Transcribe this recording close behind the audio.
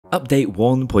Update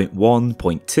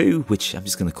 1.1.2, which I'm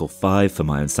just going to call 5 for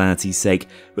my own sanity's sake,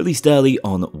 released early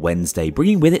on Wednesday,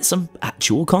 bringing with it some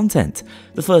actual content.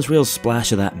 The first real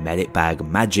splash of that medic bag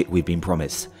magic we've been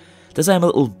promised. To say I'm a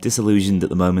little disillusioned at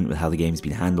the moment with how the game's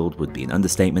been handled would be an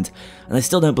understatement, and I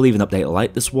still don't believe an update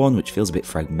like this one, which feels a bit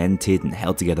fragmented and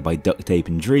held together by duct tape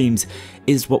and dreams,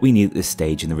 is what we need at this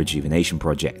stage in the rejuvenation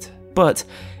project. But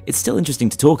it's still interesting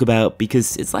to talk about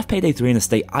because it's left Payday 3 in a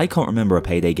state I can't remember a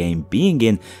Payday game being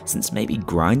in since maybe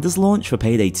Grinder's launch for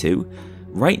Payday 2.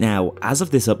 Right now, as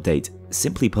of this update,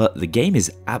 simply put, the game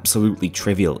is absolutely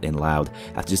trivial in loud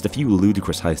after just a few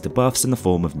ludicrous heist debuffs in the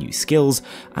form of new skills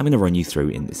I'm going to run you through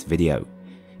in this video.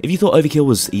 If you thought overkill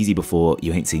was easy before,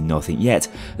 you ain't seen nothing yet,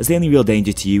 as the only real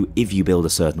danger to you if you build a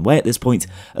certain way at this point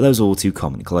are those all too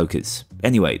common cloakers.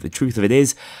 Anyway, the truth of it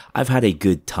is, I've had a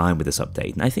good time with this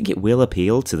update, and I think it will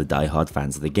appeal to the die-hard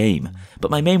fans of the game, but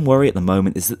my main worry at the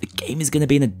moment is that the game is going to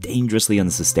be in a dangerously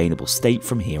unsustainable state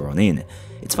from here on in.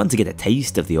 It's fun to get a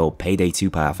taste of the old Payday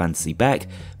 2 power fantasy back,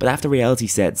 but after reality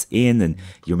sets in and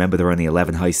you remember there are only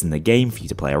 11 heists in the game for you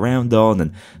to play around on,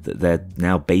 and that they're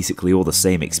now basically all the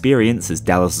same experience as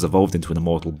Dallas has evolved into an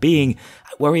immortal being,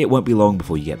 I worry it won't be long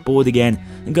before you get bored again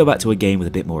and go back to a game with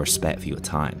a bit more respect for your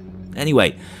time.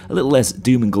 Anyway, a little less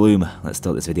doom and gloom, let's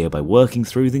start this video by working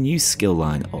through the new skill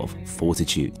line of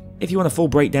Fortitude. If you want a full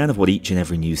breakdown of what each and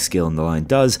every new skill in the line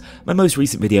does, my most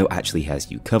recent video actually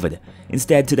has you covered.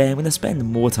 Instead, today I'm going to spend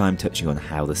more time touching on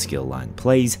how the skill line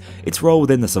plays, its role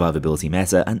within the survivability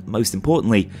meta, and most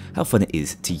importantly, how fun it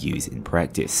is to use in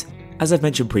practice. As I've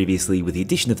mentioned previously, with the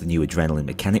addition of the new adrenaline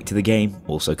mechanic to the game,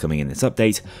 also coming in this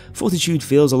update, Fortitude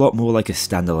feels a lot more like a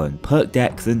standalone perk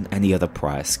deck than any other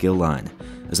prior skill line.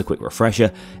 As a quick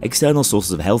refresher, external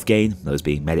sources of health gain, those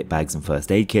being medic bags and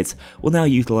first aid kits, will now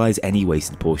utilise any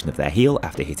wasted portion of their heal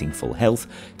after hitting full health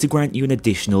to grant you an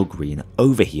additional green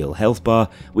overheal health bar,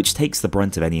 which takes the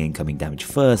brunt of any incoming damage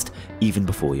first, even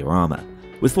before your armour.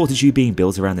 With Fortitude being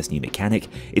built around this new mechanic,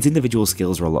 its individual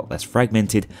skills are a lot less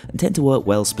fragmented and tend to work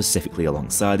well specifically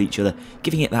alongside each other,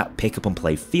 giving it that pick up and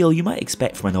play feel you might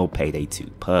expect from an old Payday 2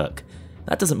 perk.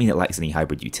 That doesn't mean it lacks any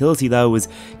hybrid utility though, as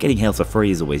getting health for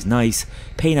free is always nice,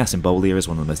 Pain Embolia is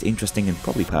one of the most interesting and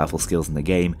probably powerful skills in the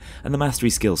game, and the Mastery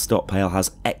skill Stockpile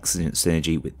has excellent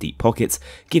synergy with Deep Pockets,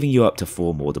 giving you up to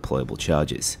 4 more deployable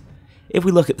charges. If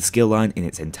we look at the skill line in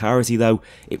its entirety though,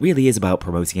 it really is about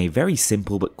promoting a very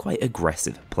simple but quite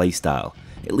aggressive playstyle.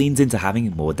 It leans into having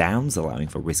more downs, allowing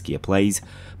for riskier plays,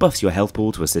 buffs your health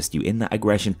pool to assist you in that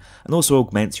aggression, and also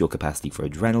augments your capacity for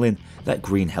adrenaline, that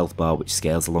green health bar which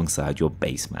scales alongside your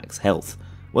base max health.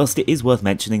 Whilst it is worth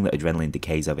mentioning that adrenaline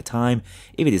decays over time,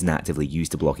 if it isn't actively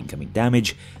used to block incoming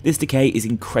damage, this decay is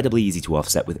incredibly easy to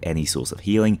offset with any source of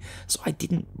healing, so I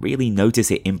didn't really notice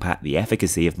it impact the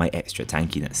efficacy of my extra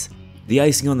tankiness. The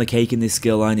icing on the cake in this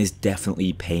skill line is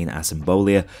definitely Pain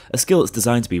Embolia, a skill that's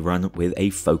designed to be run with a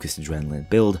focused adrenaline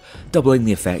build, doubling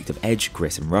the effect of Edge,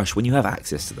 Grit and Rush when you have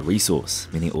access to the resource,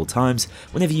 meaning at all times,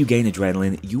 whenever you gain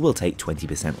adrenaline, you will take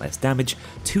 20% less damage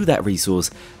to that resource,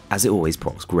 as it always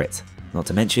procs Grit. Not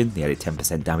to mention, the added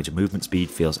 10% damage and movement speed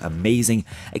feels amazing,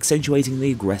 accentuating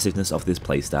the aggressiveness of this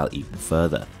playstyle even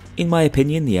further. In my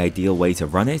opinion, the ideal way to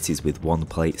run it is with 1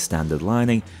 plate standard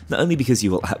lining, not only because you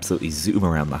will absolutely zoom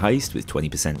around the heist with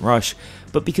 20% rush,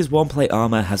 but because 1 plate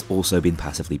armor has also been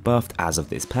passively buffed as of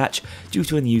this patch due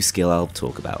to a new skill I'll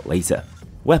talk about later.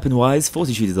 Weapon-wise,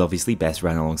 Fortitude is obviously best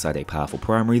run alongside a powerful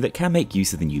primary that can make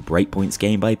use of the new breakpoints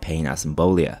gained by Pain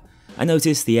Embolia. I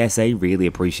noticed the SA really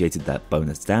appreciated that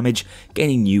bonus damage,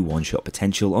 gaining new one-shot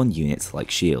potential on units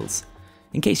like shields.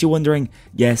 In case you're wondering,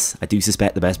 yes, I do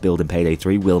suspect the best build in Payday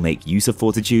 3 will make use of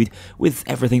Fortitude, with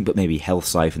everything but maybe Health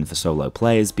Siphon for solo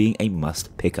players being a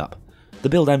must pick up. The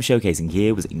build I'm showcasing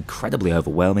here was incredibly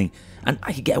overwhelming, and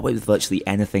I could get away with virtually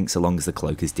anything so long as the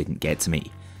cloakers didn't get to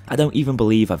me. I don't even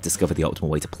believe I've discovered the optimal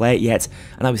way to play it yet,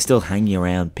 and I was still hanging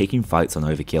around picking fights on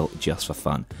overkill just for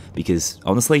fun, because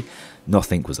honestly,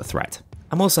 nothing was a threat.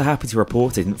 I'm also happy to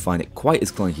report I didn't find it quite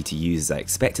as clunky to use as I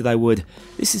expected I would.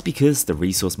 This is because the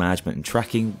resource management and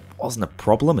tracking wasn't a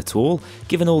problem at all,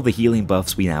 given all the healing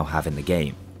buffs we now have in the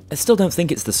game. I still don't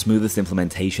think it's the smoothest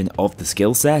implementation of the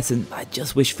skill set, and I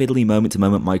just wish fiddly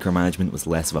moment-to-moment micromanagement was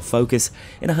less of a focus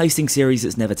in a heisting series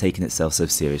that's never taken itself so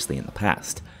seriously in the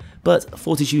past. But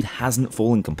Fortitude hasn't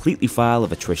fallen completely foul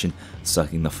of attrition,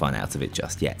 sucking the fun out of it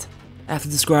just yet. After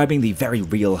describing the very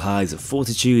real highs of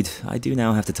Fortitude, I do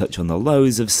now have to touch on the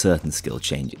lows of certain skill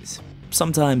changes.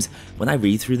 Sometimes, when I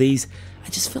read through these, I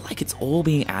just feel like it's all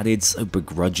being added so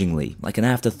begrudgingly, like an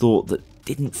afterthought that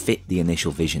didn't fit the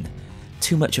initial vision.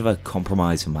 Too much of a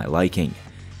compromise for my liking.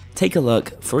 Take a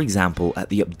look, for example, at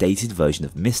the updated version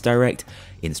of Misdirect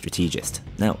in Strategist.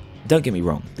 Now, don't get me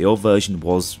wrong, the old version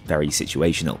was very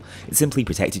situational. It simply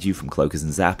protected you from cloakers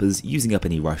and zappers, using up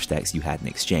any rush stacks you had in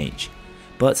exchange.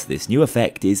 But this new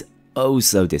effect is oh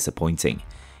so disappointing.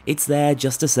 It's there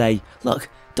just to say, look,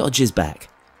 dodge is back.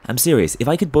 I'm serious, if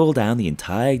I could boil down the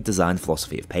entire design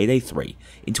philosophy of Payday 3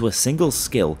 into a single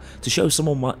skill to show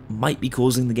someone what might be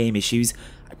causing the game issues,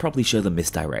 I'd probably show them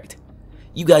Misdirect.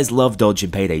 You guys love dodge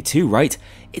in Payday 2, right?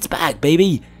 It's back,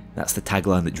 baby! That's the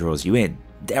tagline that draws you in.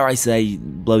 Dare I say,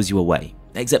 blows you away.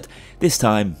 Except, this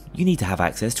time, you need to have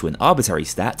access to an arbitrary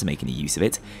stat to make any use of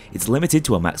it. It's limited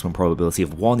to a maximum probability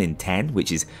of 1 in 10,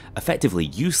 which is effectively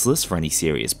useless for any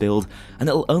serious build, and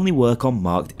it'll only work on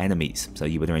marked enemies, so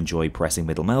you better enjoy pressing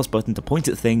middle mouse button to point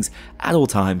at things at all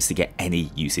times to get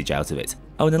any usage out of it.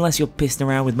 Oh, and unless you're pissing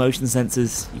around with motion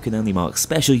sensors, you can only mark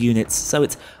special units, so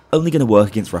it's only going to work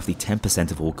against roughly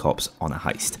 10% of all cops on a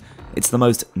heist. It's the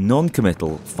most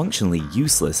non-committal, functionally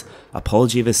useless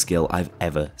apology of a skill I've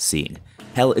ever seen.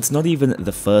 Hell, it's not even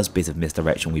the first bit of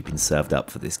misdirection we've been served up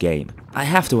for this game. I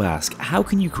have to ask, how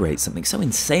can you create something so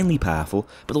insanely powerful,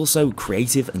 but also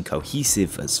creative and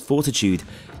cohesive as Fortitude,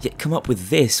 yet come up with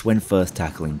this when first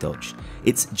tackling dodge?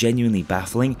 It's genuinely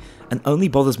baffling, and only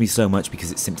bothers me so much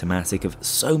because it's symptomatic of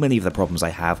so many of the problems I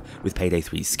have with Payday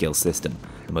 3's skill system,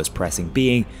 the most pressing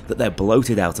being that they're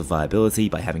bloated out of viability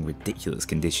by having ridiculous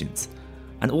conditions.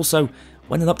 And also,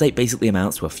 when an update basically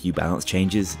amounts to a few balance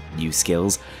changes, new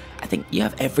skills, I think you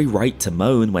have every right to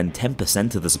moan when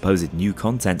 10% of the supposed new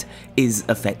content is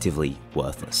effectively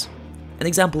worthless. An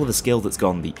example of a skill that's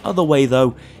gone the other way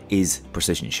though is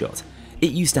Precision Shot.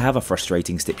 It used to have a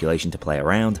frustrating stipulation to play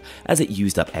around, as it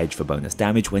used up edge for bonus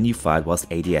damage when you fired whilst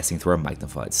ADSing through a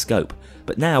magnified scope,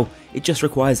 but now it just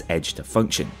requires edge to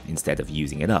function instead of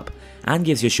using it up, and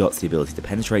gives your shots the ability to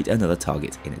penetrate another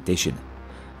target in addition.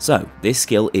 So, this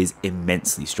skill is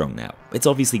immensely strong now. It's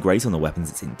obviously great on the weapons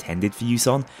it's intended for use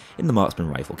on, in the marksman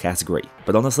rifle category,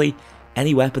 but honestly,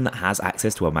 any weapon that has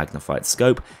access to a magnified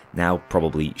scope now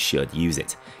probably should use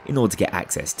it, in order to get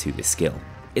access to this skill.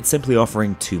 It's simply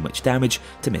offering too much damage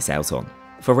to miss out on.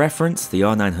 For reference, the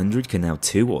R900 can now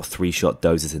 2 or 3 shot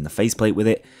dozers in the faceplate with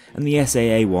it, and the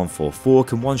SAA-144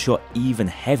 can one-shot even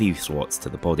heavy swats to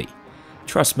the body.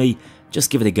 Trust me, just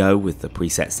give it a go with the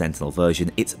preset Sentinel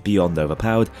version, it's beyond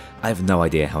overpowered. I have no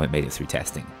idea how it made it through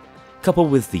testing.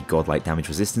 Coupled with the godlike damage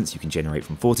resistance you can generate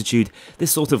from Fortitude,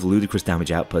 this sort of ludicrous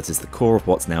damage output is the core of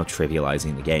what's now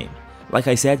trivializing the game. Like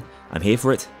I said, I'm here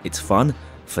for it, it's fun,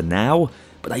 for now,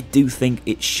 but I do think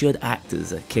it should act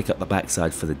as a kick up the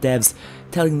backside for the devs,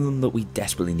 telling them that we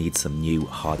desperately need some new,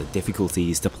 harder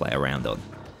difficulties to play around on.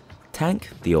 Tank,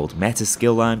 the old meta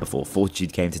skill line before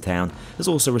Fortitude came to town, has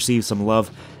also received some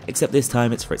love, except this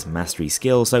time it's for its mastery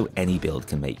skill so any build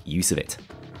can make use of it.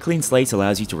 Clean Slate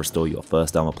allows you to restore your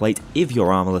first armor plate if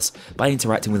you're armorless by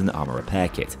interacting with an armor repair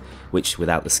kit, which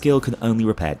without the skill can only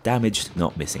repair damaged,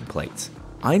 not missing plates.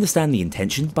 I understand the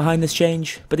intention behind this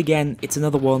change, but again, it's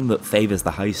another one that favours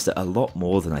the heister a lot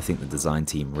more than I think the design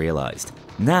team realised.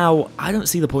 Now, I don't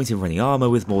see the point in running armour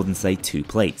with more than say 2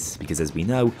 plates, because as we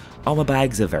know, armour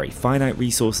bags are very finite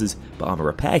resources, but armour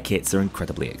repair kits are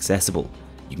incredibly accessible.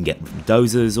 You can get them from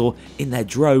dozers or in their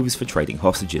droves for trading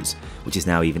hostages, which is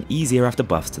now even easier after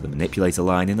buffs to the manipulator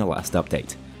line in the last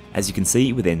update. As you can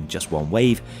see, within just one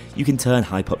wave, you can turn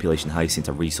high population heists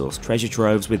into resource treasure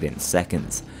troves within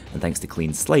seconds, and thanks to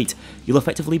Clean Slate, you'll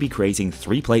effectively be creating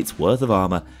 3 plates worth of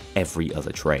armour every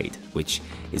other trade, which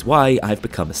is why I've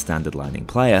become a standard lining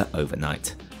player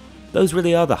overnight. Those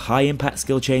really are the high impact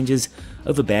skill changes.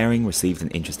 Overbearing received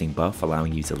an interesting buff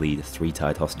allowing you to lead 3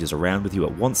 tied hostages around with you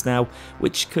at once now,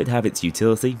 which could have its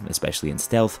utility, especially in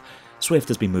stealth. Swift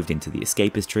has been moved into the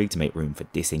escapist tree to make room for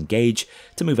disengage,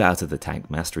 to move out of the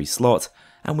tank mastery slot,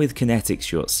 and with kinetic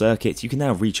short circuit you can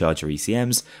now recharge your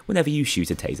ECMs whenever you shoot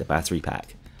a taser battery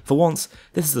pack. For once,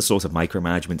 this is the sort of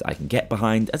micromanagement I can get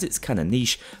behind as it's kinda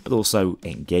niche, but also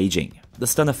engaging. The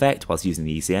stun effect whilst using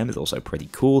the ECM is also pretty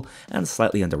cool, and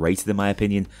slightly underrated in my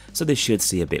opinion, so this should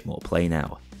see a bit more play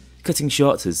now. Cutting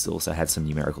Shot has also had some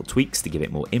numerical tweaks to give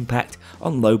it more impact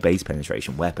on low base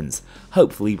penetration weapons,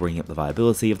 hopefully bringing up the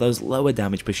viability of those lower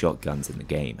damage per shot guns in the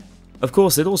game. Of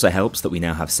course, it also helps that we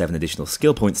now have 7 additional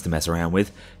skill points to mess around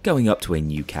with, going up to a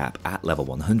new cap at level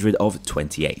 100 of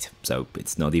 28, so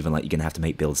it's not even like you're going to have to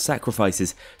make build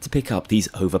sacrifices to pick up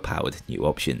these overpowered new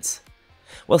options.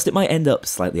 Whilst it might end up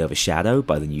slightly overshadowed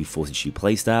by the new Fortitude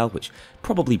playstyle, which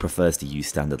probably prefers to use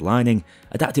standard lining,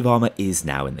 adaptive armor is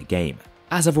now in the game.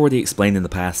 As I've already explained in the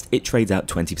past, it trades out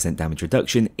 20% damage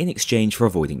reduction in exchange for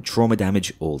avoiding trauma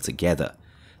damage altogether.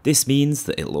 This means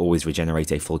that it'll always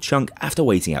regenerate a full chunk after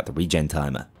waiting out the regen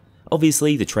timer.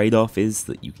 Obviously, the trade-off is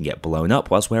that you can get blown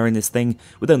up whilst wearing this thing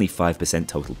with only 5%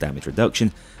 total damage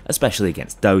reduction, especially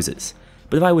against dozers.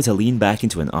 But if I were to lean back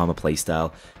into an armor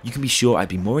playstyle, you can be sure I'd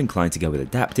be more inclined to go with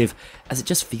adaptive, as it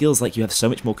just feels like you have so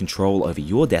much more control over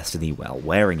your destiny while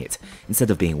wearing it, instead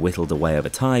of being whittled away over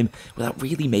time without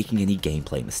really making any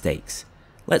gameplay mistakes.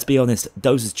 Let's be honest,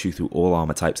 dozers chew through all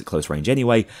armor types at close range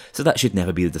anyway, so that should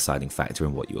never be the deciding factor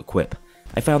in what you equip.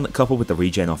 I found that coupled with the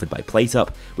regen offered by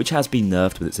PlateUp, which has been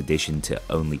nerfed with its addition to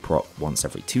only proc once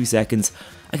every 2 seconds,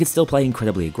 I could still play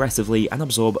incredibly aggressively and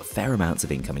absorb fair amounts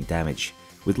of incoming damage.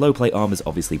 With low plate armors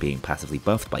obviously being passively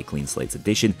buffed by Clean Slate's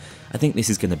addition, I think this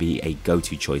is going to be a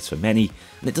go-to choice for many,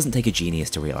 and it doesn't take a genius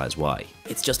to realise why.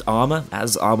 It's just armor,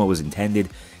 as armor was intended,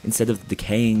 instead of the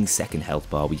decaying second health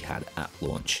bar we had at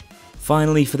launch.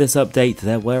 Finally, for this update,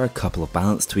 there were a couple of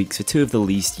balance tweaks for 2 of the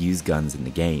least used guns in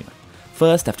the game.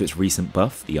 First, after its recent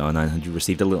buff, the R900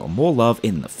 received a little more love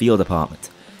in the field department.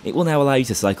 It will now allow you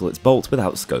to cycle its bolts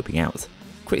without scoping out.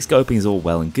 Quick scoping is all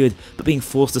well and good, but being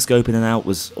forced to scope in and out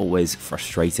was always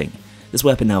frustrating. This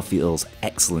weapon now feels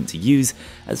excellent to use,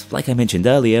 as like I mentioned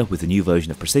earlier, with the new version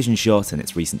of Precision Shot and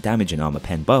its recent damage and armor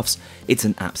pen buffs, it's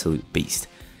an absolute beast.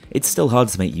 It's still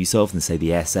harder to make use of than say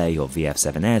the SA or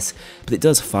VF7S, but it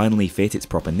does finally fit its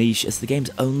proper niche as the game's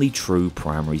only true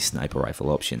primary sniper rifle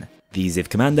option. The Ziv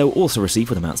Commando also received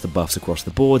what amounts to buffs across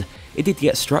the board. It did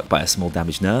get struck by a small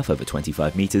damage nerf over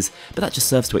 25 meters, but that just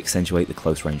serves to accentuate the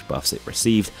close range buffs it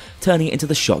received, turning it into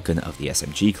the shotgun of the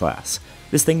SMG class.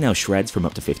 This thing now shreds from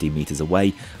up to 15 meters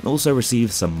away, and also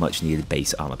receives some much needed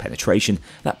base armor penetration,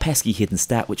 that pesky hidden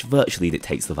stat which virtually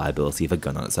dictates the viability of a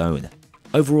gun on its own.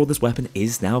 Overall, this weapon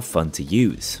is now fun to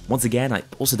use. Once again, I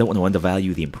also don't want to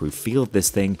undervalue the improved feel of this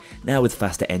thing, now with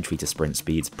faster entry to sprint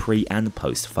speeds pre and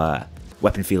post fire.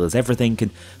 Weapon feel is everything,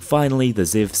 and finally the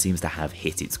Ziv seems to have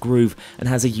hit its groove and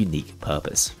has a unique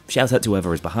purpose. Shout out to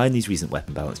whoever is behind these recent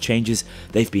weapon balance changes,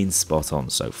 they've been spot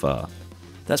on so far.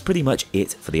 That's pretty much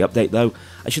it for the update though.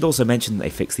 I should also mention that they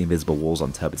fixed the invisible walls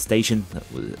on Turbid Station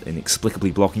that were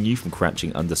inexplicably blocking you from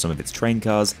crouching under some of its train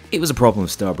cars. It was a problem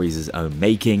of Starbreeze's own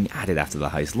making, added after the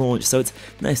heist launch, so it's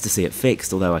nice to see it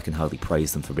fixed, although I can hardly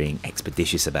praise them for being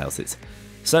expeditious about it.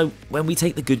 So, when we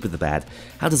take the good with the bad,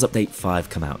 how does Update 5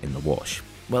 come out in the wash?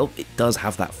 Well, it does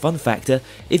have that fun factor,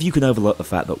 if you can overlook the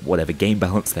fact that whatever game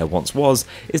balance there once was,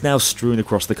 is now strewn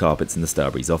across the carpets in the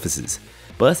Starbreeze offices.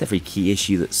 But every key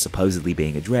issue that's supposedly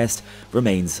being addressed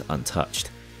remains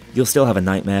untouched. You'll still have a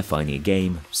nightmare finding a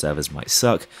game, servers might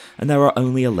suck, and there are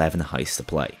only 11 heists to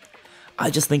play.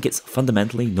 I just think it's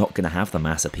fundamentally not going to have the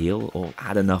mass appeal or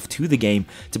add enough to the game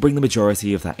to bring the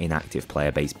majority of that inactive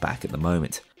player base back at the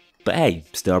moment. But hey,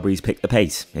 Starbreeze picked the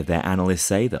pace. If their analysts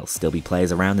say there'll still be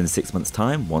players around in 6 months'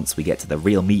 time once we get to the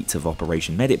real meat of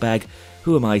Operation Meditbag,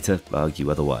 who am I to argue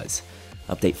otherwise?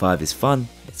 Update 5 is fun,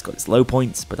 it's got its low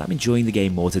points, but I'm enjoying the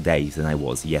game more today than I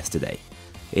was yesterday.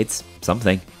 It's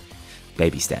something.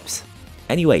 Baby steps.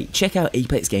 Anyway, check out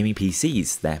Apex Gaming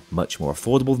PCs. They're much more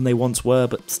affordable than they once were,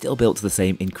 but still built to the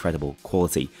same incredible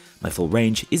quality. My full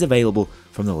range is available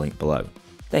from the link below.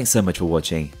 Thanks so much for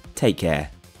watching, take care,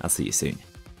 I'll see you soon.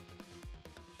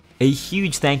 A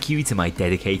huge thank you to my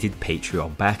dedicated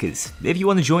Patreon backers. If you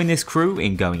want to join this crew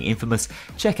in going infamous,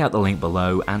 check out the link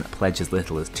below and pledge as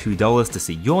little as $2 to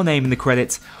see your name in the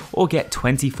credits, or get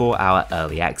 24-hour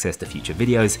early access to future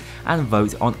videos and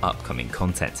vote on upcoming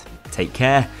content. Take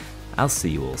care, I'll see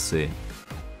you all soon.